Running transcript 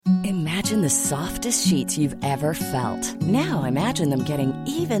Imagine the softest sheets you've ever felt. Now imagine them getting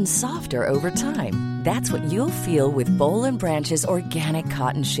even softer over time. That's what you'll feel with Boll & Branch's organic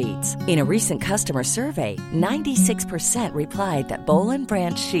cotton sheets. In a recent customer survey, 96% replied that Boll &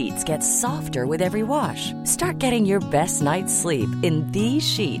 Branch sheets get softer with every wash. Start getting your best night's sleep in these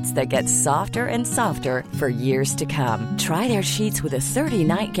sheets that get softer and softer for years to come. Try their sheets with a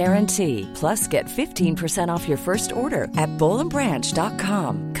 30-night guarantee. Plus, get 15% off your first order at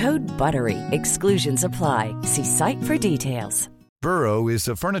bollandbranch.com. Code BUTTERY. Exclusions apply. See site for details. Burrow is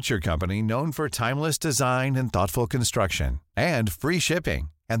a furniture company known for timeless design and thoughtful construction, and free shipping,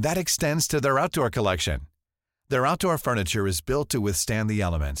 and that extends to their outdoor collection. Their outdoor furniture is built to withstand the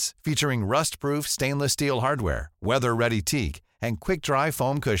elements, featuring rust-proof stainless steel hardware, weather-ready teak, and quick-dry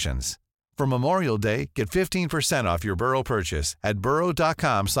foam cushions. For Memorial Day, get 15% off your Burrow purchase at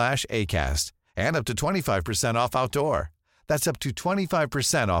burrow.com/ACAST, and up to 25% off outdoor. That's up to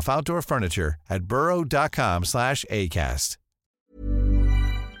 25% off outdoor furniture at burrow.com/ACAST.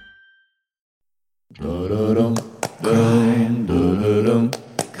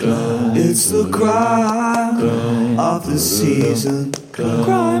 It's the crime of the season.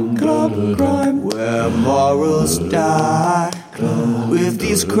 Crime Club, crime, where morals die. With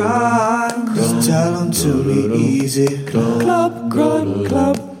these crimes, just tell them to me easy. Club, crime,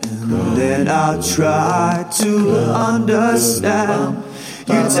 club, and then I'll try to understand.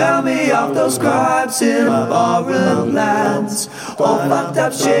 You tell me of those crimes in foreign lands, all fucked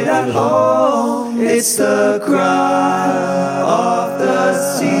up shit at home. It's the crime of the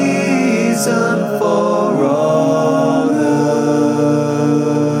season for all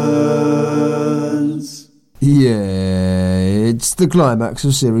hands. Yeah, it's the climax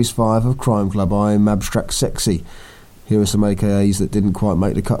of Series 5 of Crime Club. I'm Abstract Sexy. Here are some AKAs that didn't quite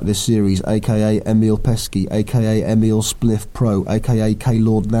make the cut of this series. AKA Emil Pesky, AKA Emil Spliff Pro, AKA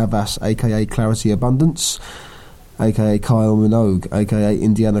K-Lord Navas, AKA Clarity Abundance, AKA Kyle Minogue, AKA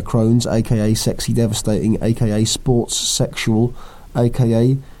Indiana Crones, AKA Sexy Devastating, AKA Sports Sexual,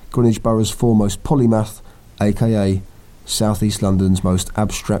 AKA Greenwich Borough's foremost polymath, AKA South East London's most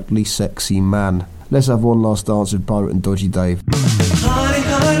abstractly sexy man. Let's have one last dance with Pirate and Dodgy Dave. Honey,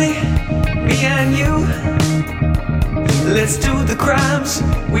 honey, me and you, let's do the crimes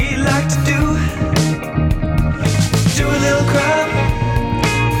we like to do. Do a little crime,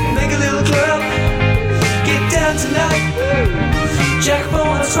 make a little club, get down tonight. Jack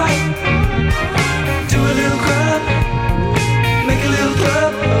Bowen's right. Do a little crime, make a little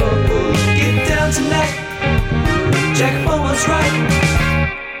club, get down tonight. Jack Bowen's right.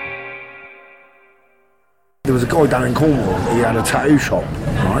 There was a guy down in Cornwall, he had a tattoo shop,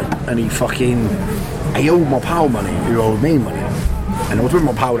 right, and he owed my pal money, who owed me money, and I was with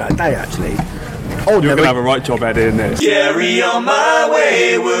my pal that day actually. You're going to have a right job editing this. Carry on my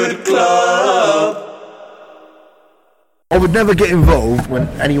wayward club. I would never get involved when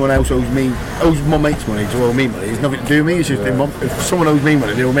anyone else owes my mates money to owe me money. It's nothing to do with me, it's just if someone owes me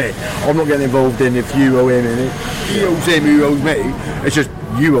money, they owe me. I'm not getting involved in if you owe him and if he owes him who owes me. It's just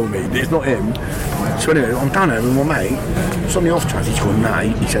you owe me, it's not him. So anyway, I'm down there with my mate. It's on the off chance he's gone, nah,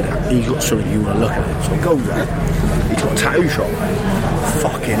 he said he's got something you want to look at it. So he goes there, he's got a tattoo shop.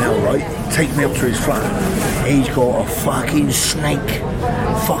 Fucking hell, right? Takes me up to his flat. He's got a fucking snake.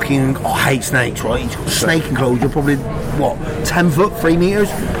 I hate snakes, right? He's got a snake enclosure, probably, 10 foot, 3 metres?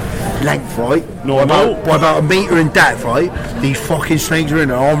 Length, right? Normal. By about a metre in depth, right? These fucking snakes are in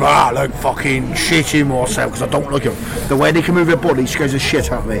there. I'm like fucking shitting myself because I don't like them. The way they can move their body scares the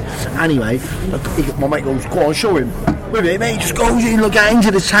shit out of me. Anyway, my mate goes, go on, show him. With it, mate, he just goes in, get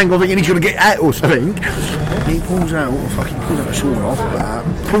into this tank, thinking he's going to get out or something. He pulls out a sword off,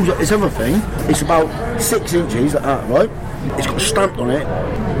 pulls out this other thing. It's about 6 inches, like that, right? It's got stamped on it,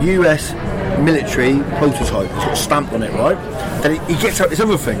 US military prototype. It's got stamped on it, right? Then he gets out this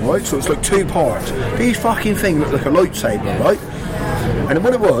other thing, right? So it's like 2 parts. These fucking things look like a lightsaber, right? And then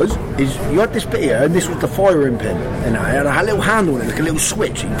what it was is you had this bit here, and this was the firing pin, and it had a little handle on it, like a little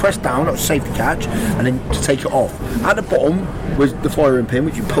switch. You press down, that was safety catch, and then to take it off. At the bottom was the firing pin,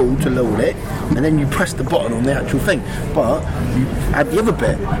 which you pulled to load it, and then you press the button on the actual thing. But you had the other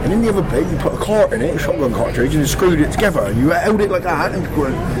bit, and in the other bit you put a cart in it, a shotgun cartridge, and screwed it together, and you held it like that, and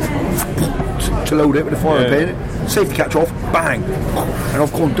to load it with the firing pin. Safety catch off, bang, and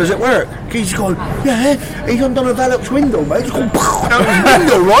I've gone, does it work? He's gone, yeah, he's undone a Velux window, mate. He's gone, out the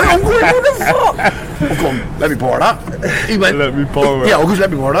window, right? I'm going, what the fuck? I've gone, let me borrow that. He went, let me borrow it. Yeah, I goes, let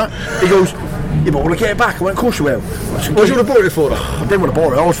me borrow that. He goes, yeah, but will I get it back? I went, of course you will. I said, what do you want to borrow it for? I didn't want to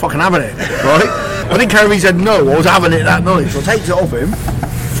borrow it, I was fucking having it, right? I didn't care if he said no, I was having it that night. So I takes it off him,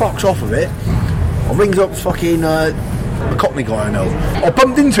 fucks off of it. I rings up fucking a Cockney guy I know. I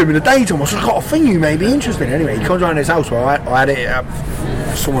bumped into him in the daytime. I said, I've got a thing you may be interested in. Anyway, he comes around his house where I had it at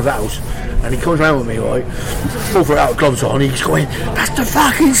someone's house. And he comes round with me, right? All without gloves on. He's going, that's the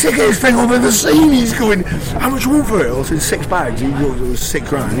fucking sickest thing I've ever seen. He's going, how much you want for it? I said, 6 bags. He goes, it was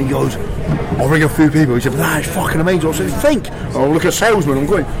 £6,000. He goes, I'll ring a few people. He said, it's fucking amazing. I said, think. I'll look at salesman. I'm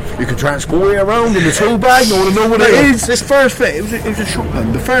going, you can transport it around in the tool bag. I want to know what it is. This first bit, it was a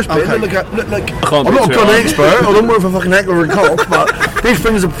shotgun. The first bit looked like I'm not a gun expert. I don't work for fucking Heckler and Koch, but this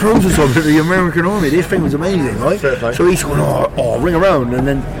thing was a prototype of the American Army. This thing was amazing, right? So he's going, I'll ring around, and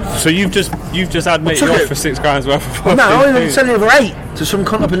then. So you've just had me off for £6,000 worth of. No, I was selling it for 8 to some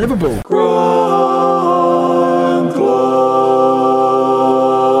cunt up in Liverpool.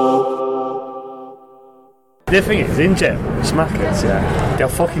 The thing is, in jail, smackers, they're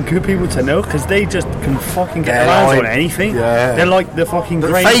fucking good people to know because they just can fucking get their hands on anything. Yeah. They're like the fucking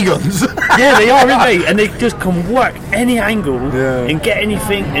great Fagans. Yeah, they are, aren't they? And they just can work any angle and get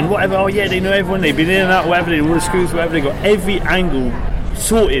anything and whatever. Oh yeah, they know everyone. They've been in and out, whatever. They all the schools, whatever. They got every angle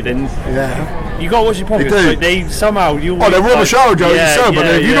sorted, and you got to watch your pockets. Like they somehow you. Oh, they're rubber shower Joe, but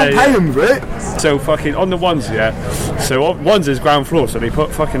if you don't pay them for it. So fucking on the ones, So ones is ground floor, so they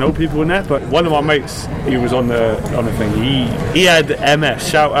put fucking old people in there. But one of my mates, he was on the thing. He had MS.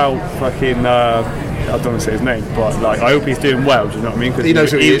 Shout out, fucking. I don't want to say his name, but like I hope he's doing well. Do you know what I mean? Because he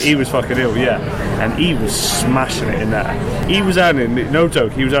knows who he is. He was fucking ill, and he was smashing it in there. He was earning, no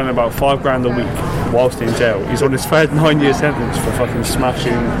joke, he was earning about $5,000 a week whilst in jail. He's on his third 9-year sentence for fucking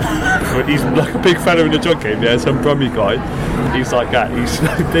smashing. He's like a big fella in the drug game, some Brummie guy. He's like that. He's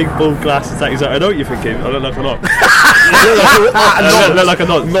like big bald glasses. He's like, I know what you're thinking. I don't like a lot. I look like a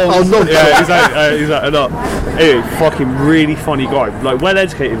knot. Yeah, he's like a knot. Anyway, fucking really funny guy. Like well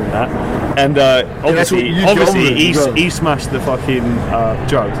educated in that. And obviously he smashed the fucking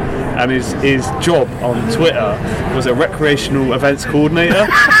drugs, and his job on Twitter was a recreational events coordinator.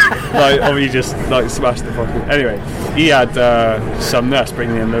 Like obviously just like smashed the fucking. Anyway, he had some nurse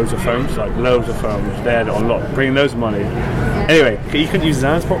bringing in loads of phones, like loads of phones. They had it on lock, bringing loads of money. Anyway, he couldn't use his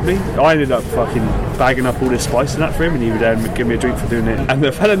hands properly. I ended up fucking bagging up all this spice and that for him, and he would then give me a drink for doing it. And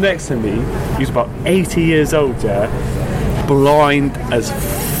the fella next to me, he was about 80 years old, blind as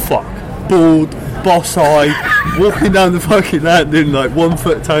fuck. Bald, boss-eyed, walking down the fucking landing like 1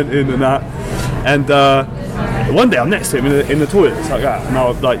 foot turned in and that. And one day I'm next to him in the toilet, it's like that, and I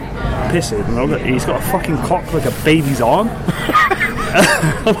was like pissing, and he's got a fucking cock like a baby's arm.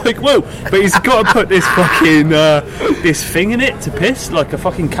 I'm like, whoa! But he's got to put this fucking this thing in it to piss, like a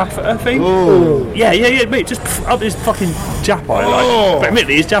fucking catheter thing. Oh. Yeah, mate. Just up his fucking jap eye, like. But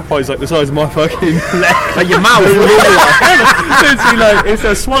admittedly, his jap eye is like the size of my fucking leg. Like your mouth. It's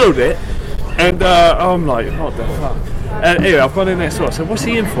I swallowed it, and I'm like, what the fuck? Anyway, I've gone in next door. So what's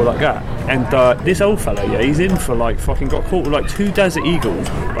he in for like that? And this old fella, he's in for like fucking got caught with like 2 Desert Eagles,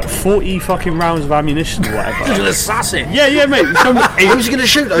 like 40 fucking rounds of ammunition or whatever. He's an assassin. Yeah, mate. Who's he gonna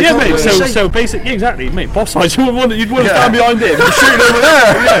shoot? Though? Yeah, mate. So basically, exactly, mate. Boss eyes. You'd want to stand behind him. Shoot over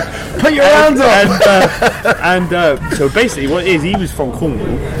there. Yeah. Put your hands up. And so basically, what it is, he was from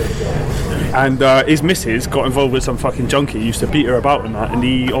Cornwall. And his missus got involved with some fucking junkie, used to beat her about and that, and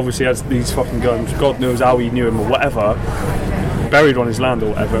he obviously has these fucking guns, God knows how he knew him or whatever, buried on his land or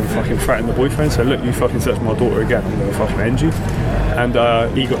whatever, and fucking threatened the boyfriend, so look, you fucking touch my daughter again, I'm gonna fucking end you. And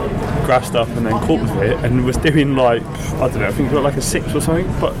he got grasped up and then caught with it, and was doing like, I don't know, I think he got like a 6 or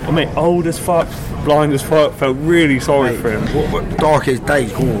something, but I mean, old as fuck, blind as fuck, felt really sorry for him. What darkest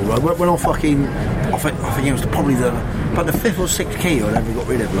days, right? When I fucking, I think it was probably the 5th or 6th key I never got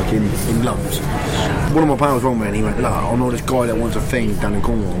rid of, like in lumps. One of my pals rang me and he went, look, I know this guy that wants a thing down in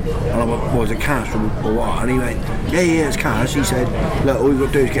Cornwall. And I went, was it cash or what? And he went, yeah, it's cash. He said, look, all you've got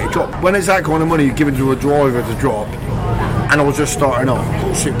to do is get it dropped. When it's that kind of money given to a driver to drop, and I was just starting off, I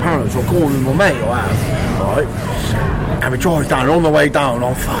got sick paranoid, so I called with my mate, I have, right? And we drive down, and on the way down,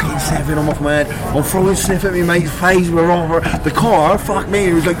 I'm fucking sniffing, I'm off my head, I'm throwing sniff at me mate's face, we're over the car, fuck me,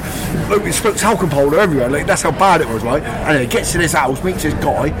 it was like it smoked talcum powder everywhere, like that's how bad it was, right? And then he gets to this house, meets this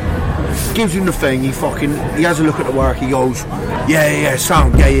guy, gives him the thing, he has a look at the work, he goes, yeah,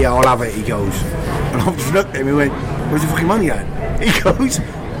 sound, yeah, I'll have it, he goes. And I just looked at him, he went, where's the fucking money at? He goes,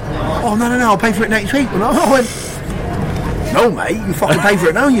 oh, no, I'll pay for it next week. And I went, no, mate, you fucking pay for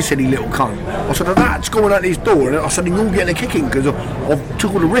it now, you silly little cunt. I said, that's going out this door, and I said, you're all getting a kicking because I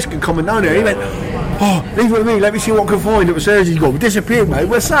took all the risk of coming down there. He went, oh, leave it with me, let me see what I can find. It was Thursday's gone, we disappeared, mate.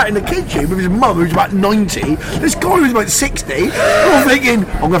 We're sat in the kitchen with his mum, who was about 90. This guy was about 60. I'm thinking,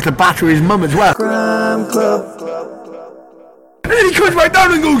 I'm going to have to batter his mum as well. Crime Club. And then he comes back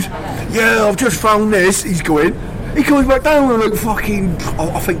down and goes, yeah, I've just found this. He's going. He comes back down and like fucking,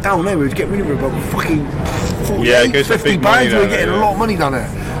 I think down there we was getting rid of it about fucking Yeah, it goes for 50 big money pounds. We're down getting there, a lot of money down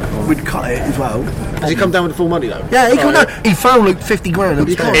there. We'd cut it as well. Has he come down with the full money though? Yeah, he come down. He found like 50 grand.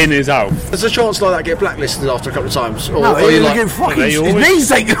 In his house. There's a chance like that get blacklisted after a couple of times. Or No, are you he's like, getting fucking. they His always- knees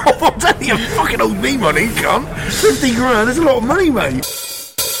taken off. I'm telling you, fucking owes me money, cunt. 50 grand. That's a lot of money, mate.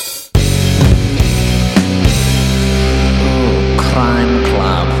 Crime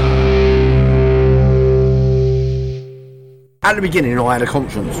Club. At the beginning, I had a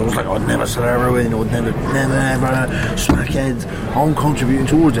conscience. I was like, I'd never sell heroin, I'd never ever smack heads. I'm contributing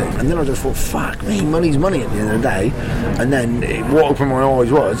towards it. And then I just thought, fuck me, money's money at the end of the day. And then what opened my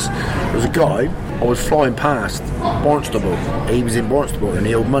eyes was, there was a guy, I was flying past Barnstable. He was in Barnstable and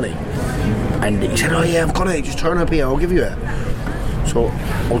he owed money. And he said, oh yeah, I've got it, just turn up here, I'll give you it. So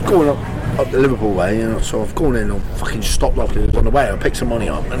I was going up the Liverpool way, so I've gone in and fucking stopped up on the way. I picked some money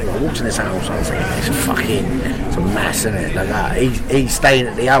up and I walked in this house and I was like, it's a mess, isn't it? Like that. He's staying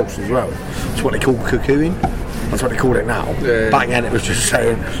at the house as well. It's what they call cuckooing. That's what they call it now. Yeah. Back then it was just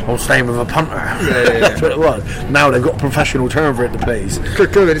saying, I'm staying with a punter. Yeah. That's what it was. Now they've got a professional term for it to please.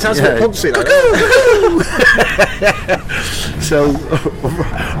 Cuckoo, it sounds like Ponzi though. So,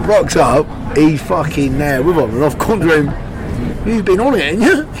 rocks up, he's fucking there with him, and I've gone to him, you've been on it, ain't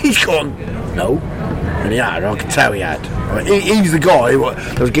you? He's gone, no. And he had, I could tell he had. I mean, he was the guy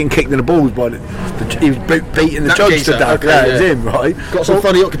that was getting kicked in the balls by he was beating the That judge geezer, to death. okay, Yeah, yeah. it was him, right? Got some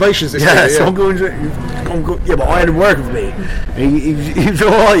funny occupations this Yeah, year. so I'm going to, yeah, but I had him working for me. He was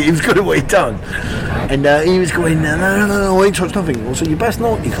alright, he was good at what he'd done. And he was going, no, I ain't touched nothing. I said, you best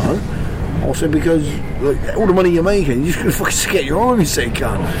not, you can't. I said, because like, all the money you're making, you're just going to fucking stick your arm, you say you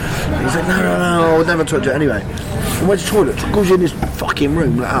can't. And he's like, no, I would never touch it anyway. I went to the toilet, goes in this fucking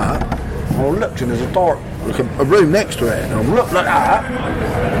room like that. And I looked and there's a dark, like a room next to it. And I looked like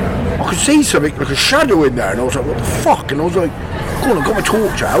that. I could see something, like a shadow in there. And I was like, what the fuck? And I was like, go on, I've got my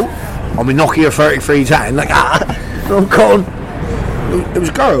torch out. I'm in Nokia 3310, like that. And I've gone, it was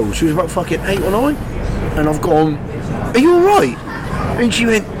a girl, she was about fucking 8 or 9. And I've gone, are you alright? And she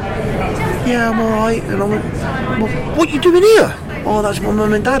went, yeah, I'm alright. And I went, well, what are you doing here? Oh, that's my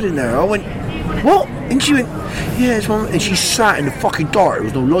mum and dad in there. I went, what? And she went, yeah, it's mum. And she sat in the fucking dark. There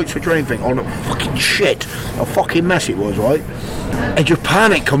was no light switch or anything on the fucking shit. A fucking mess it was, right? And just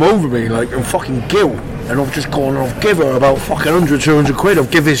panic come over me, like, and fucking guilt. And I've just gone and I've given her about fucking 100, 200 quid. I've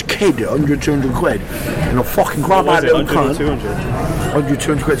given this kid 100, 200 quid. And I'll fucking grab that little 100 or cunt. 200? 100,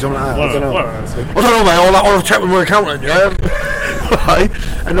 200 quid, something like that. I don't know. Well, I don't know, mate. I'll check with my accountant, yeah? Right?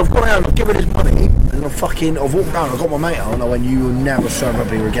 And I've gone out and I've given his money. And I've walked down, I got my mate out, and I went, you will never serve up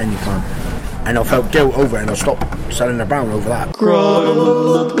here again, you can't. And I felt guilt over it, and I stopped selling the brown over that.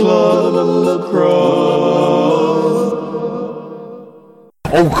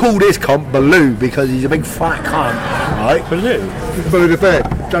 I'll call this cunt Baloo because he's a big fat cunt, right? Baloo? Baloo the Bear,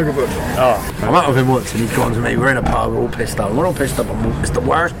 Jungle Book. Oh. I'm out with him once and he's gone to me, we're in a pub, we're all pissed up. We're all pissed up, it's the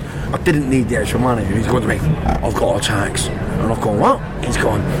worst. I didn't need the extra money. And he's gone to me, I've got a tax. And I've gone, what? He's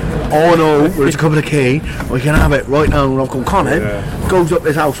gone, oh no, there's a couple of key, we can have it right now. And I've gone, can't it? Goes up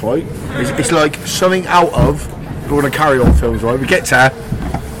this house, right? It's like something out of one of the Carry-On films, right? We get there,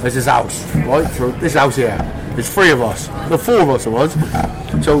 there's this house, right? So this house here, there's 3 of us, the 4 of us it was.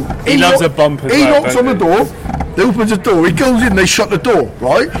 So He loves a bump as He well, knocks on the don't door. They opens the door, he goes in, they shut the door,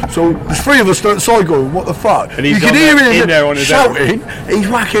 right? So there's 3 of us stood outside going, what the fuck? And he's you can on hear there- him in there on his shouting, he's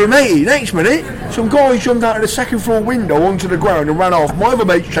whacking matey. Next minute, some guy jumped out of the 2nd floor window onto the ground and ran off. My other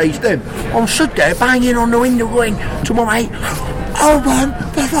mate chased him. I'm stood there banging on the window going to my mate, open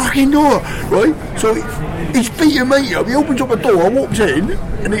the fucking door, right? So he's beating me up, he opens up the door, I walked in,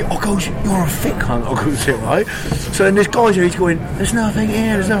 and I goes, you're a thick cunt, I goes in, right? So then this guy's here, he's going, there's nothing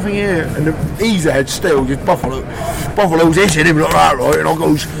here, and he's there still, just Buffalo's hitting him like that, right? And I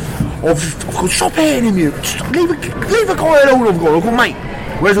goes, I've gone, stop hitting him, you, leave a guy alone, I've gone, mate,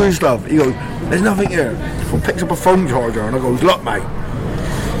 where's all your stuff? He goes, there's nothing here. I picked up a phone charger, and I goes, look mate,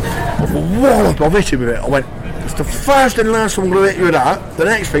 I've hit him with it. I went, it's the first and last time I'm going to hit you with that. The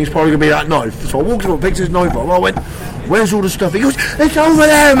next thing's probably going to be that knife. So I walked up and picked his knife up. I went, where's all the stuff? He goes, it's over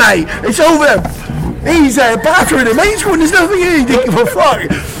there, mate. It's over there. He's there battering him. He's going, there's nothing here. He didn't give a fuck.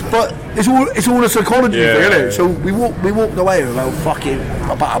 But it's all a psychology thing, isn't it? So we walked away with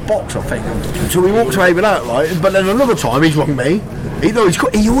about a box, I think. So we walked away with that, right? But then another time he's rung me. He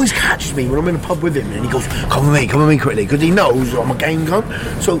always catches me when I'm in a pub with him, and he goes, come with me quickly, because he knows I'm a game gun.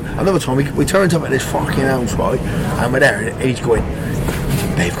 So another time we turned up at this fucking house, right, and we're there, and he's going,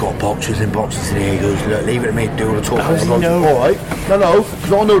 they've got boxes and boxes in here. He goes, look, leave it to me to do all the talking. How does he know? Alright, no,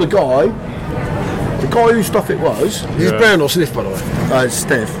 because I know the guy whose stuff it was. He's brown or sniff, by the way. It's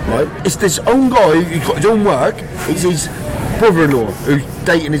Steph, right? It's this own guy who's got his own work. He's brother-in-law who's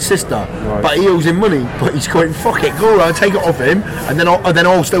dating his sister, but he owes him money. But he's going, fuck it, go around, take it off him, and then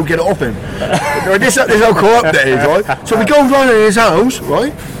I'll still get it off him. this how corrupt it is, right? So we go round in his house,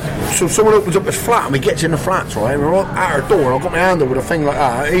 right? So someone opens up his flat and we get in the flats, right? And we're at our door, and I've got my hand over with a thing like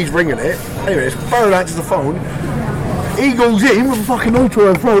that. He's ringing it. Anyway, it's Barrett answers the phone. He goes in with a fucking knife to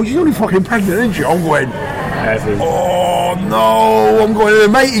her throat. She's only fucking pregnant, isn't she? I'm going, oh no, I'm going, the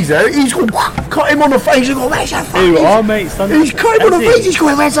mate, he's there. He's going, cut him on the face and go, where's your fucking... our mate's done. He's cut him on the face, he's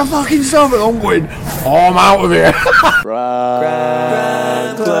going, where's the fucking stuff? And I'm going, oh, I'm out of here.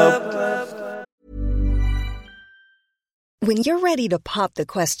 Crime Club. When you're ready to pop the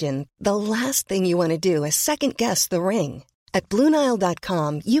question, the last thing you want to do is second-guess the ring. At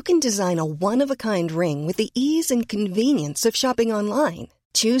BlueNile.com, you can design a one-of-a-kind ring with the ease and convenience of shopping online.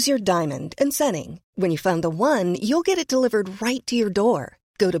 Choose your diamond and setting. When you find the one, you'll get it delivered right to your door.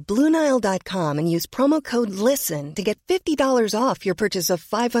 Go to BlueNile.com and use promo code LISTEN to get $50 off your purchase of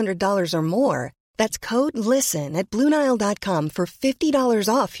 $500 or more. That's code LISTEN at BlueNile.com for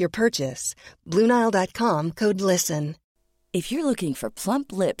 $50 off your purchase. BlueNile.com, code LISTEN. If you're looking for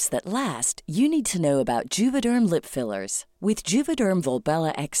plump lips that last, you need to know about Juvederm lip fillers. With Juvederm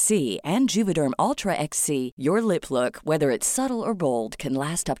Volbella XC and Juvederm Ultra XC, your lip look, whether it's subtle or bold, can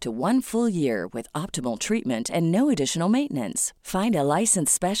last up to 1 full year with optimal treatment and no additional maintenance. Find a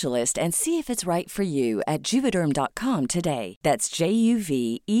licensed specialist and see if it's right for you at Juvederm.com today. That's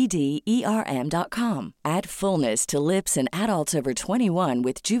JUVEDERM.com. Add fullness to lips in adults over 21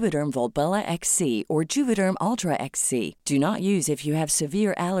 with Juvederm Volbella XC or Juvederm Ultra XC. Do not use if you have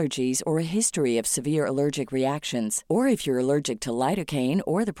severe allergies or a history of severe allergic reactions, or if you're allergic to lidocaine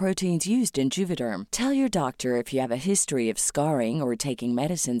or the proteins used in Juvederm. Tell your doctor if you have a history of scarring or taking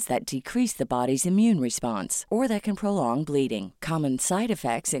medicines that decrease the body's immune response or that can prolong bleeding. Common side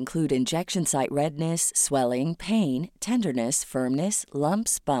effects include injection site redness, swelling, pain, tenderness, firmness,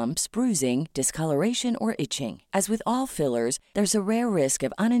 lumps, bumps, bruising, discoloration, or itching. As with all fillers, there's a rare risk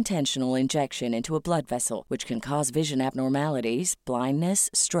of unintentional injection into a blood vessel, which can cause vision abnormalities, blindness,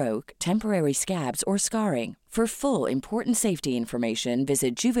 stroke, temporary scabs, or scarring. For full, important safety information,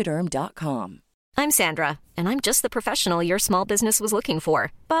 visit Juvederm.com. I'm Sandra, and I'm just the professional your small business was looking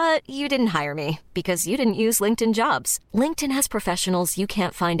for. But you didn't hire me because you didn't use LinkedIn Jobs. LinkedIn has professionals you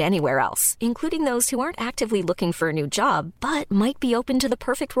can't find anywhere else, including those who aren't actively looking for a new job, but might be open to the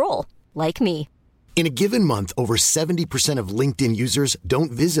perfect role, like me. In a given month, over 70% of LinkedIn users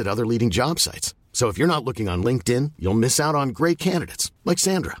don't visit other leading job sites. So if you're not looking on LinkedIn, you'll miss out on great candidates, like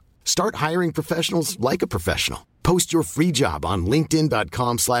Sandra. Start hiring professionals like a professional. Post your free job on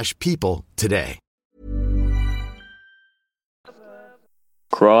linkedin.com/people today.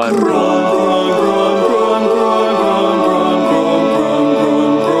 Crime.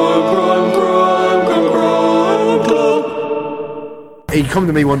 He come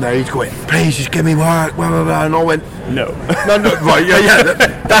to me one day, he's going, please just give me work, blah, blah, blah. And I went, No, right, yeah,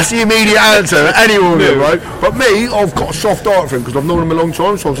 that's the immediate answer, anyone will, right? But me, I've got a soft heart for him because I've known him a long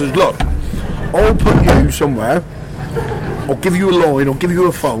time, so I says, look, I'll put you somewhere, I'll give you a line, I'll give you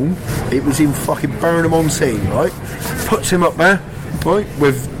a phone. It was in fucking Burnham-on-Sea, right? Puts him up there, right,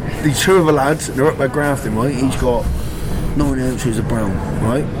 with these two other lads, they're up there grafting, right? He's got 9 ounces of brown,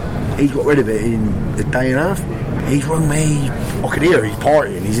 right? He's got rid of it in a day and a half. He's rung me, I could hear he's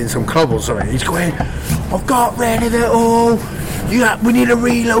partying, he's in some club or something. He's going, I've got rid of it all. We need a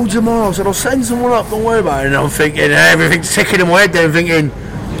reload tomorrow. I said, I'll send someone up, don't worry about it. And I'm thinking, everything's ticking in my head then, thinking,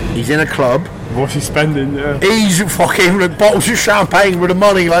 he's in a club. What's he spending? He's fucking with bottles of champagne with the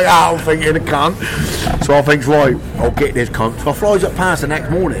money like that. I'm thinking, a cunt. So I think, right, I'll get this cunt. So I flies up past the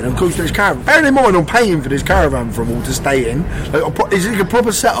next morning and goes to this caravan. Bearing in mind, I'm paying for this caravan for him all to stay in. Like, it's like a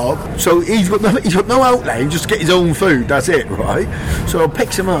proper setup. So he's got no outlay, just get his own food. That's it, right? So I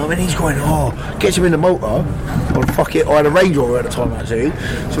picks him up and he's going, gets him in the motor. I had a Range Rover at the time actually.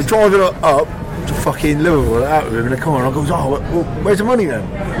 So driving up to fucking Liverpool out with him in the car, and I goes, well, where's the money then?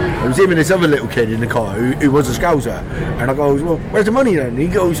 It was him and this other little kid in the car who was a scouser, and I goes, well, where's the money then? And he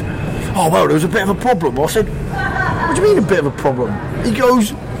goes, well, there was a bit of a problem. I said, what do you mean a bit of a problem? He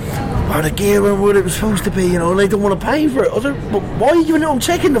goes, well, the gear weren't what it was supposed to be, and they don't want to pay for it. I said, well, why are you giving it on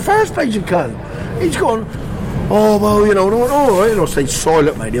check in the first place, you cunt? He's gone, all right, and I stayed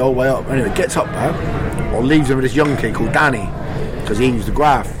silent, mate, the whole way up. Anyway, gets up there, or leaves him with this young kid called Danny, because he used the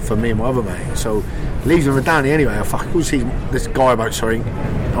graph for me and my other mate. So leaves him with Danny anyway. I fucking go see this guy about something,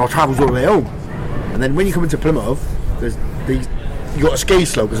 and I travels all the way home. And then when you come into Plymouth, there's these, you got a ski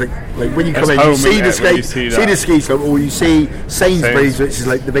slope. It's like when you come in, you see the ski slope, or you see Sainsbury's, which is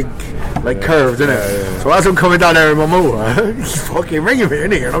like the big curve, isn't it? Yeah. So as I'm coming down there in my motor, he's fucking ringing me,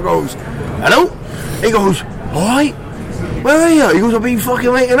 isn't he? And I goes, hello? He goes, all right. where are you? He goes, I've been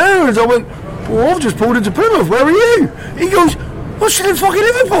fucking waiting hours. I went, well, I've just pulled into Plymouth, where are you? He goes, I'm still in fucking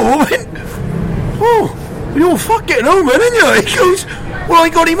Liverpool. I went, oh, you're fucking getting home then, ain't you? He goes, well, I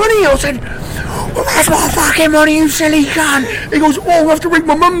ain't got any money. I said, well, that's my fucking money, you silly cunt. He goes, oh, I'll have to ring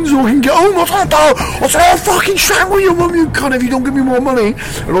my mum so I can get home. I said, I'll fucking strangle your mum, you cunt, if you don't give me more money.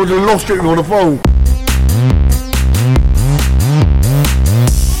 And I just lost it on the phone.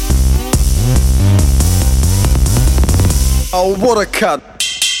 Oh, what a cunt.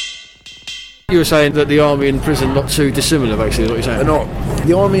 You were saying that the army and prison not too dissimilar, basically, is what you're saying? They're not.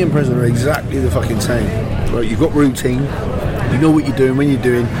 The army and prison are exactly the fucking same. Right, you've got routine, you know what you're doing, when you're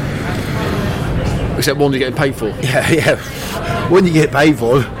doing. Except one you're getting paid for. Yeah. When you get paid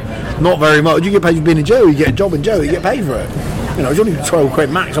for, not very much. You get paid for being in jail, you get a job in jail, you get paid for it. You know, it's only 12 quid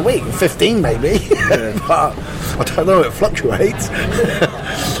max a week, 15 maybe. Yeah. But I don't know, it fluctuates.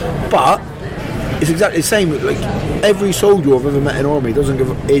 But it's exactly the same. Like every soldier I've ever met in army doesn't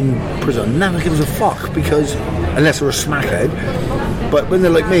in prison never gives a fuck, because unless they're a smackhead. But when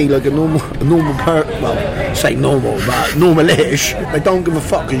they're like me, like a normal well, say normal, but normalish, they don't give a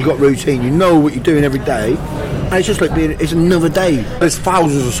fuck because you've got routine. You know what you're doing every day, and it's just like it's another day. There's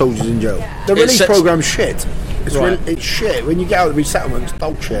thousands of soldiers in jail. The release program's shit. It's shit. When you get out of the resettlements,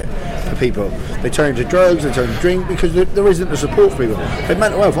 dog shit for people. They turn to drugs, they turn to drink, because there isn't the support for people. Like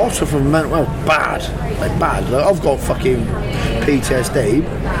mental health, I suffer from mental health bad. Like bad. Like, I've got fucking PTSD.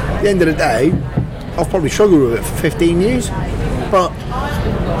 At the end of the day, I've probably struggled with it for 15 years. But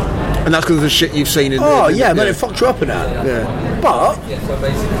and that's because of the shit you've seen in man, it fucked you up in that. Yeah. But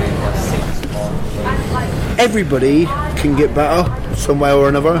everybody can get better some way or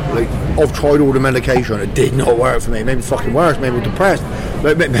another. Like, I've tried all the medication, it did not work for me. It made me fucking worse, made me depressed.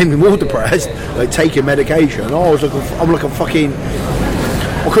 It made me more depressed, like taking medication. I'm like a fucking,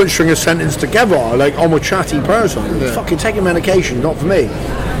 I couldn't string a sentence together. Like, I'm a chatty person. Yeah. Fucking taking medication, not for me.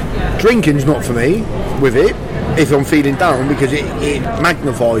 Drinking's not for me with it, if I'm feeling down, because it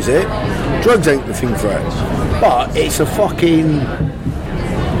magnifies it. Drugs ain't the thing for it. But it's a fucking,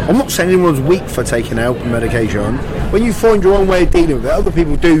 I'm not saying anyone's weak for taking help and medication. When you find your own way of dealing with it, other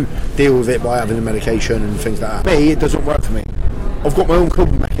people do deal with it by having the medication and things like that. Me, it doesn't work for me. I've got my own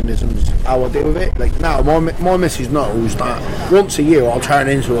coping mechanisms how I deal with it. Like now, my missus knows that once a year I'll turn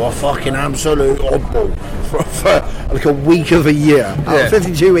into a fucking absolute oddball for like a week of a year.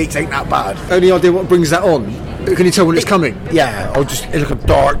 52 weeks ain't that bad. Any idea what brings that on? Can you tell when it's coming? Yeah, it's like a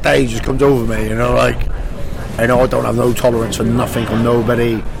dark day just comes over me, you know, like, I know I don't have no tolerance for nothing or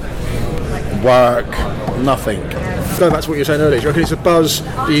nobody, work, nothing. Going back to what you were saying earlier, do you reckon it's a buzz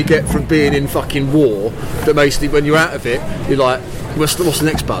that you get from being in fucking war that basically when you're out of it, you're like, what's the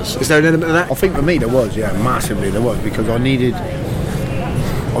next buzz? Is there an element of that? I think for me there was, massively there was, because I needed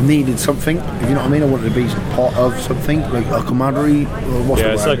something, if you know what I mean. I wanted to be part of something, like a camaraderie, or what's the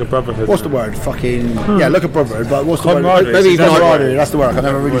word? It's like a brotherhood. What's the word? Fucking, like a brotherhood, but what's the word? Maybe camaraderie, that's the word.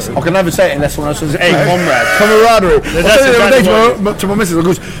 I can never say it unless someone else says it. Hey, comrade. Camaraderie. To my missus, I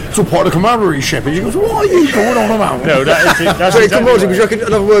goes, it's all part of the camaraderie ship, and she goes, what are you going on about? No, that's so camaraderie, because you reckon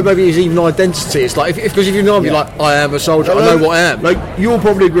another word maybe is even identity. It's like, because if you know me, like, I am a soldier, I know what I am. Like, you'll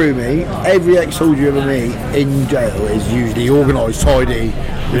probably agree with me, every ex-soldier you ever meet in jail is usually organised, tidy,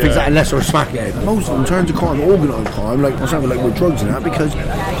 and things like that, unless they're a smackhead. Most of them turn to crime, organised crime, like myself, like with drugs and that, because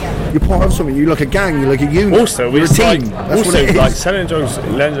you're part of something. You're like a gang, you're like a unit. Also, you're a team. Like selling drugs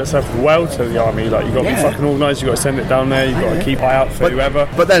lends itself well to the army. Like, you've got to be fucking organised, you've got to send it down there, you've got to keep eye out for whoever.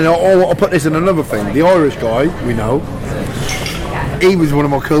 But then I'll put this in another thing. The Irish guy, we know, he was one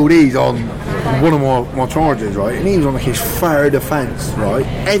of my colleagues on one of my charges, right? And he was on like his third offence, right?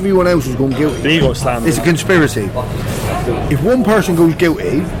 Everyone else was going guilty. He got slammed. It's a conspiracy. If one person goes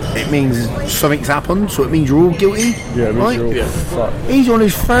guilty, it means something's happened, so it means you're all guilty. Yeah, right? Fuck. He's on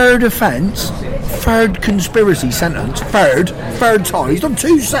his third offence, third conspiracy sentence, third time. He's done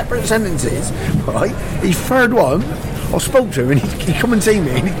 2 separate sentences, right? His third one, I spoke to him and he come and see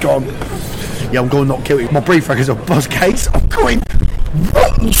me and he's gone, I'm going not guilty. My brief record's a buzz case. I'm going,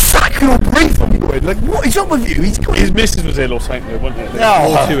 what? You sack your brief on me, like, what is up with you? His missus was ill or something, wasn't it?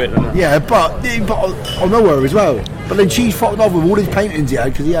 But I know her as well. But then she's fucked off with all his paintings he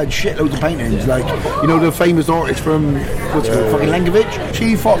had, because he had shitloads of paintings, like, you know, the famous artist from, what's it called, fucking Lenkovic?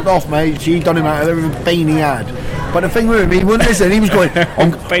 She fucked off, mate. She done him out of every painting he had. But the thing with him, he wouldn't listen. He was going, my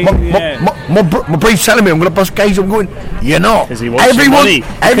brief's telling me I'm going to bust gays. I'm going, you're not.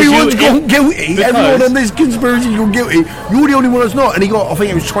 Everyone's gone guilty. Everyone on this conspiracy's gone guilty. You're the only one that's not. And he got, I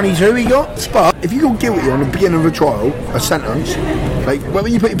think it was 22 he got. But if you go guilty on the beginning of a trial, a sentence, like when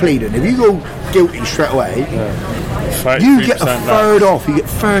you put your plea in, if you go guilty straight away, you get a third off. You get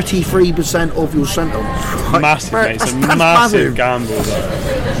 33% of your sentence. Massive, mate. It's a massive gamble.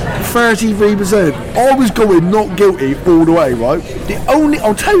 33%. I was going not guilty all the way, right?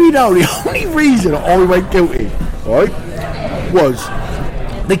 I'll tell you now, the only reason I went guilty, right, was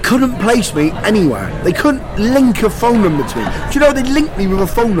they couldn't place me anywhere. They couldn't link a phone number to me. Do you know they linked me with a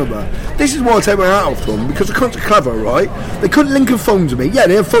phone number? This is why I take my hat off to them, because the cunts are clever, right? They couldn't link a phone to me. Yeah,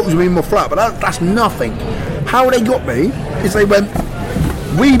 they have photos of me in my flat, but that's nothing. How they got me is they went,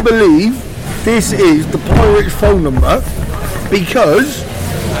 we believe this is the pirate's phone number because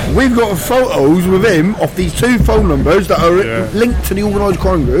we've got photos with him off these 2 phone numbers that are linked to the organised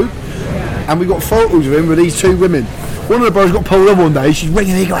crime group, and we've got photos of him with these 2 women. One of the bros got pulled up one day. She's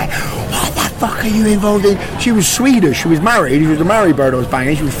ringing me going, what the fuck are you involved in? She was Swedish. She was married. She was a married bird I was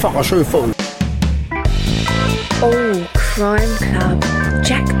banging. She was I'll show you a photo. Oh, Crime Club.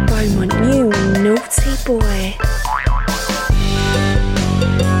 Jack Beaumont, you naughty boy.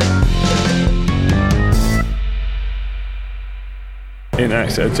 In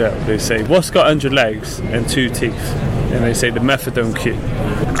Exeter jail, they say, what's got 100 legs and 2 teeth? And they say the methadone kit.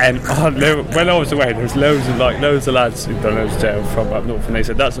 And when I was away, there was loads of lads who'd done those jail from up north, and they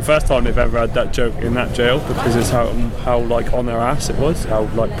said that's the first time they've ever had that joke in that jail, because it's how like on their ass it was, how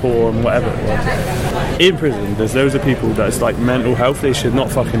like poor and whatever it was. In prison, there's loads of people that's like mental health, they should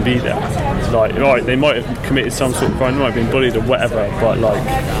not fucking be there. It's like, right, they might have committed some sort of crime, they might have been bullied or whatever, but like,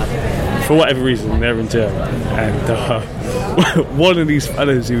 for whatever reason, they're in jail. And one of these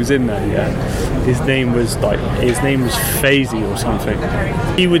fellows who was in there, his name was Fazy or something.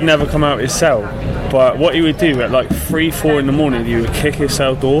 He would never come out of his cell, but what he would do at like 3-4 in the morning, he would kick his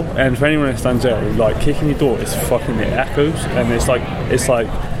cell door. And for anyone that's done jail, like kicking your door, it echoes, and it's like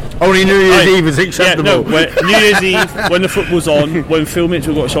only New Year's Eve is acceptable. New Year's Eve, when the football's on, when Phil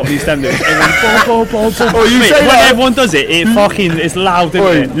Mitchell got shot in EastEnders, everyone does it, it's loud,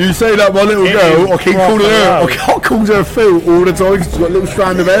 isn't it? You say that, my little girl, I keep calling her, I call her Phil all the time, she's got a little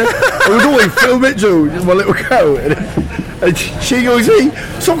strand of hair. It was always Phil Mitchell, just my little girl. And she goes, hey,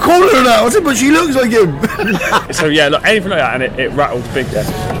 stop calling her that. I said, but she looks like him. So yeah, like, anything like that, and it rattled big there.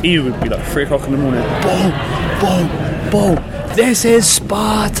 He would be like 3 o'clock in the morning, boom, this is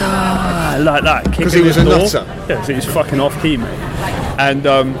Sparta, like that. Because he was a nutter. Yeah, so he was fucking off key, mate. And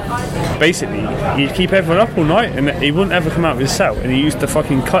basically, he'd keep everyone up all night, and he wouldn't ever come out of his cell. And he used to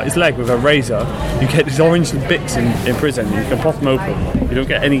fucking cut his leg with a razor. You get these orange bits in prison, you can pop them open. You don't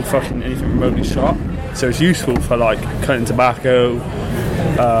get anything remotely sharp. So it's useful for like cutting tobacco,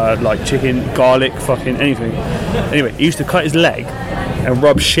 like chicken, garlic, fucking anything. Anyway, he used to cut his leg and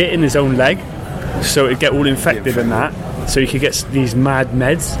rub shit in his own leg, so it'd get all infected and that. So you could get these mad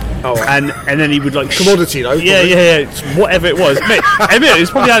meds, and then he would like commodity though. Yeah, it's whatever it was. Mate, admit it's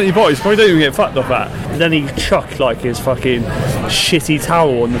probably antibiotics. Probably don't even get fucked off that. And then he chucked like his fucking shitty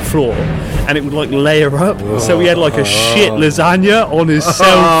towel on the floor, and it would like layer up. So he had like a shit lasagna on his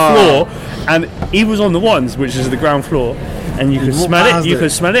cell floor, and he was on the ones, which is the ground floor, and you could smell it. You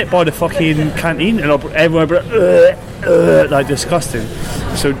could smell it by the fucking canteen, and everyone would be like disgusting.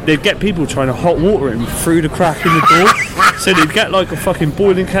 So they'd get people trying to hot water him through the crack in the door. So they'd get like a fucking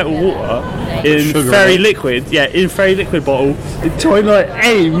boiling kettle of water in fairy liquid bottle. They'd try and like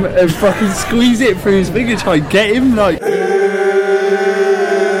aim and fucking squeeze it through his finger, try and get him like. Hey,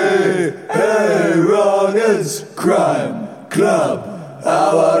 Ronan's Crime Club.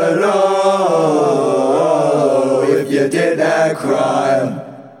 I wanna know if you did that crime.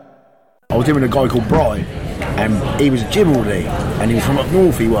 I was with a guy called Bry, and he was a Gibaldi, and he was from up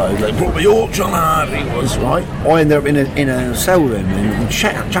north. He was like proper Yorkshire lad. He was right. I ended up in a cell with him and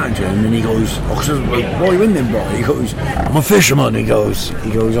chatting to him, and he goes, "I said, why are you in then, Bry?" He goes, "I'm a fisherman." He goes,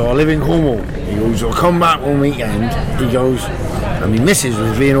 "I live in Cornwall." He goes, "I come back one weekend." He goes, "and my missus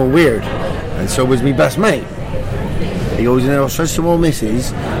was being all weird, and so was my best mate." He goes, and I says to my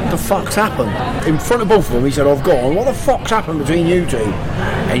missus, "What the fuck's happened?" In front of both of them, he said, "I've gone, what the fuck's happened between you two?"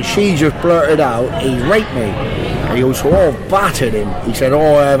 And she just blurted out, "He raped me." And he goes, "So I've battered him." He said,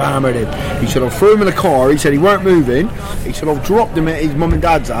 "I have hammered him." He said, "I've threw him in the car." He said, "He weren't moving." He said, "I've dropped him at his mum and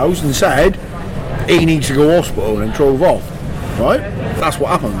dad's house and said he needs to go to hospital," and drove off. Right? That's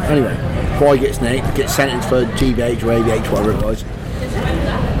what happened. Anyway, boy gets sentenced for GBH or ABH, whatever it was.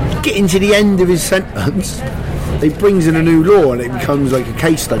 Getting to the end of his sentence, it brings in a new law and it becomes like a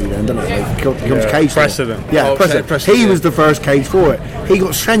case study then, doesn't it? Like, it becomes case precedent. Law. Yeah, precedent. He was the first case for it. He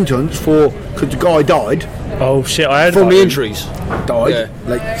got sentenced because the guy died. Oh shit! I heard from the injuries. Died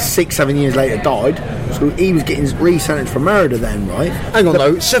like 6-7 years later. Died. So he was getting re-sentenced for murder then, right? Hang on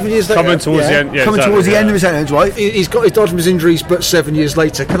though, 7 years later. Coming towards the end. Yeah, coming towards the end of his sentence, right? He's died from his injuries, but 7 years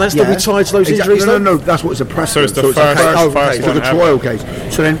later, can that still be tied to those injuries? No, that's what it's a precedent. So it's the first it's like a trial case.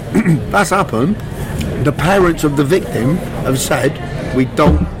 So then that's happened. The parents of the victim have said, we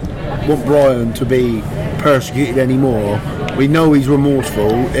don't want Brian to be persecuted anymore. We know he's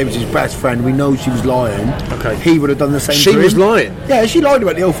remorseful. It was his best friend. We know she was lying. Okay. He would have done the same. She was lying. Yeah, she lied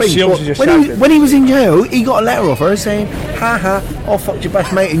about the whole thing. She obviously just when he was in jail, he got a letter off her saying, "Ha ha, I fucked your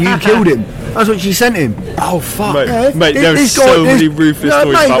best mate and you killed him." That's what she sent him. Oh fuck, mate! There's so many ruthless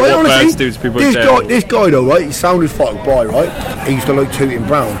stories about what birds do to people in jail. This guy though, right? He sounded fucked by, right? He used to like tooting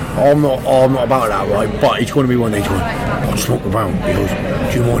brown. I'm not about that, right? But he's going to be one day. He's going, I'll smoke the brown. He goes,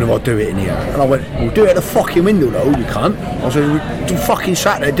 do you mind if I do it in here? And I went, well, do it at the fucking window though. You can't. I said, you fucking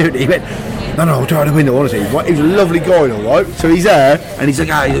sat there doing it. He went, no, I'll do it out the window, honestly. Right? He was a lovely guy though, right? So he's there and he's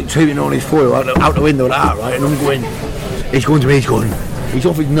like, he's like tooting on his foil out the window like that, right? And I'm going, he's going to me, he's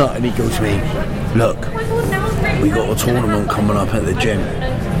off his nut and he goes to me, look, we got a tournament coming up at the gym.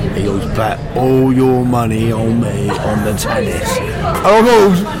 He goes, bet all your money on me on the tennis. And I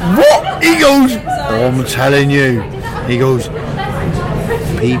goes, what? He goes, I'm telling you. He goes,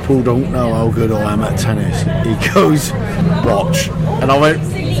 people don't know how good I am at tennis. He goes, watch. And I went,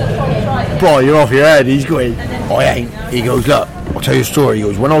 bro, you're off your head. He's going, I ain't. He goes, look, I'll tell you a story. He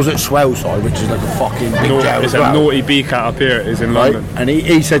goes, when I was at Swaleside, which is like a fucking big jail. It's a naughty B-cat up here. It's in London. And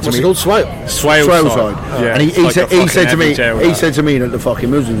he said to me, what's it called? Swaleside. Yeah, and he said to me that the fucking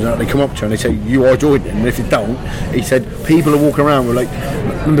Muslims, they come up to you and they say, you are Jordan. And if you don't, he said, people are walking around with like,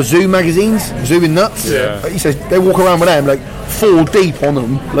 remember Zoo magazines? Zoo in nuts? Yeah. He says, they walk around with them like 4 deep on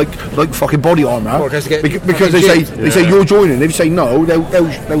them, like fucking body armour. Because they say you're joining. If you say no,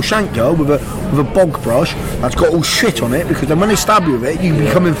 they'll shank you with a bog brush that's got all shit on it, because then when they stab you with it, you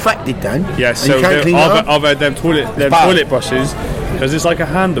become infected then. Yeah, so I've had them toilet brushes, because it's like a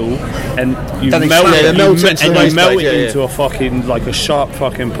handle and you melt it into a fucking, like a sharp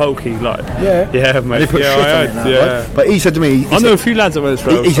fucking pokey, like. Yeah, mate. But he said to me, I know a few lads that went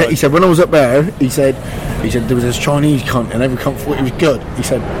to he said when I was up there, he said there was this Chinese cunt and every cunt thought he was good. He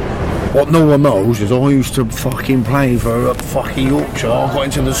said, what no one knows is I used to fucking play for fucking Yorkshire. I got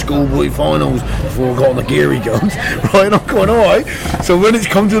into the schoolboy finals before I got on the Geary guns, right? And I'm going, alright. So when it's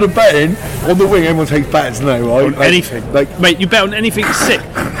come to the betting, on the wing, everyone takes bets now, right? On anything. Mate, you bet on anything sick.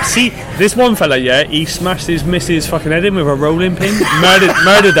 See, this one fella, he smashed his missus' fucking head in with a rolling pin.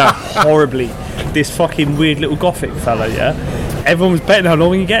 Murdered her horribly. This fucking weird little gothic fella, Everyone was betting how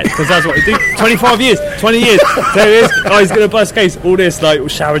long he gets, because that's what he did. 25 years, 20 years. There he is. Oh, he's going to bust case. All this, like,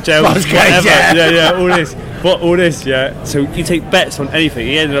 shower gel, whatever. All this. But all this, So you take bets on anything.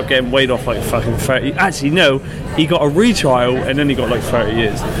 He ended up getting weighed off like fucking 30. Actually, no. He got a retrial, and then he got like 30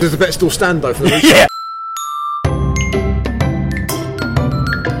 years. Does the bet still stand, though, for the retrial?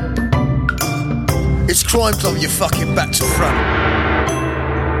 It's Crime Club, you fucking back to front.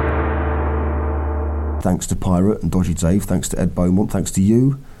 Thanks to Pirate and Dodgy Dave, thanks to Ed Beaumont, thanks to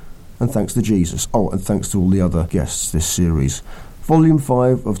you, and thanks to Jesus. Oh, and thanks to all the other guests this series. Volume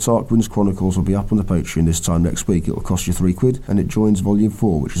 5 of Tarquin's Chronicles will be up on the Patreon this time next week. It will cost you £3, and it joins Volume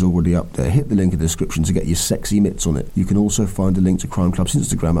 4, which is already up there. Hit the link in the description to get your sexy mitts on it. You can also find a link to Crime Club's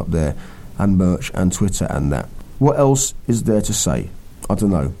Instagram up there, and merch, and Twitter, and that. What else is there to say? I don't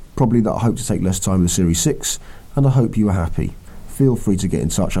know. Probably that I hope to take less time with Series 6, and I hope you are happy. Feel free to get in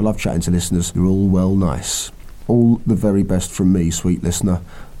touch. I love chatting to listeners. You're all well nice. All the very best from me, sweet listener.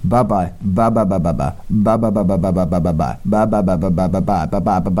 Bye bye. Bye bye bye bye bye. Bye bye bye bye bye bye bye bye bye. Bye bye bye bye bye bye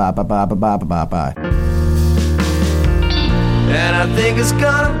bye bye bye bye bye bye bye bye. And I think it's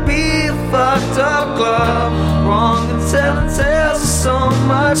gonna be a fucked up club. Wrong and telling tales of so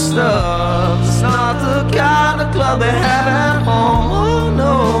much stuff. It's not the kind of club they have at home. Oh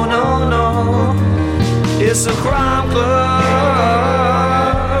no, no, no. It's a crime club.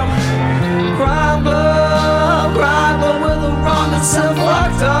 Crime club. Crime club with the wrong and some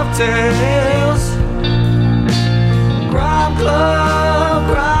fucked up tales. Crime club.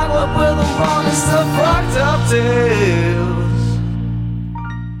 Crime club with the wrong and some fucked up tales.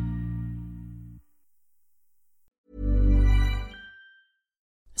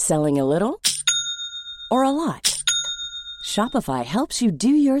 Selling a little or a lot? Shopify helps you do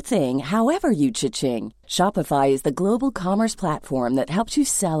your thing however you cha-ching. Shopify is the global commerce platform that helps you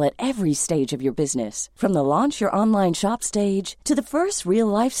sell at every stage of your business. From the launch your online shop stage to the first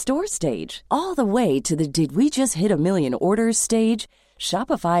real-life store stage, all the way to the did we just hit a million orders stage.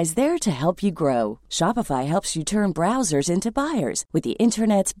 Shopify is there to help you grow. Shopify helps you turn browsers into buyers with the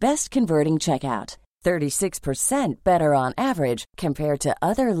internet's best converting checkout. 36% better on average compared to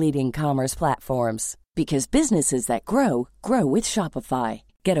other leading commerce platforms. Because businesses that grow, grow with Shopify.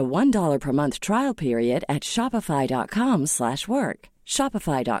 Get a $1 per month trial period at shopify.com/work.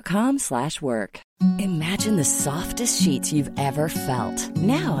 Shopify.com/work. Imagine the softest sheets you've ever felt.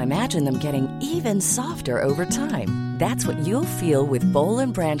 Now imagine them getting even softer over time. That's what you'll feel with Boll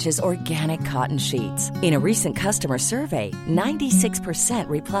 & Branch's organic cotton sheets. In a recent customer survey, 96%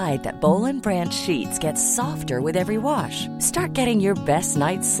 replied that Boll & Branch sheets get softer with every wash. Start getting your best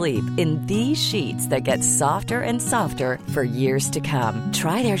night's sleep in these sheets that get softer and softer for years to come.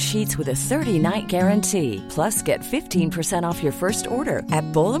 Try their sheets with a 30-night guarantee. Plus, get 15% off your first order at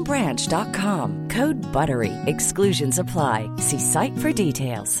BollandBranch.com. Code BUTTERY. Exclusions apply. See site for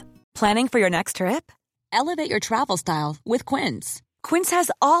details. Planning for your next trip? Elevate your travel style with Quince. Quince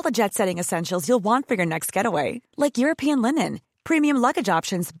has all the jet-setting essentials you'll want for your next getaway, like European linen, premium luggage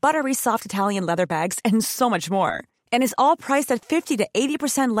options, buttery soft Italian leather bags, and so much more. And is all priced at 50 to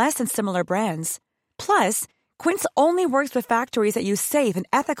 80% less than similar brands. Plus, Quince only works with factories that use safe and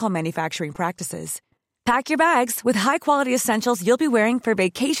ethical manufacturing practices. Pack your bags with high-quality essentials you'll be wearing for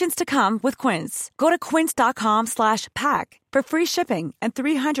vacations to come with Quince. Go to quince.com/pack for free shipping and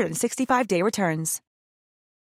 365-day returns.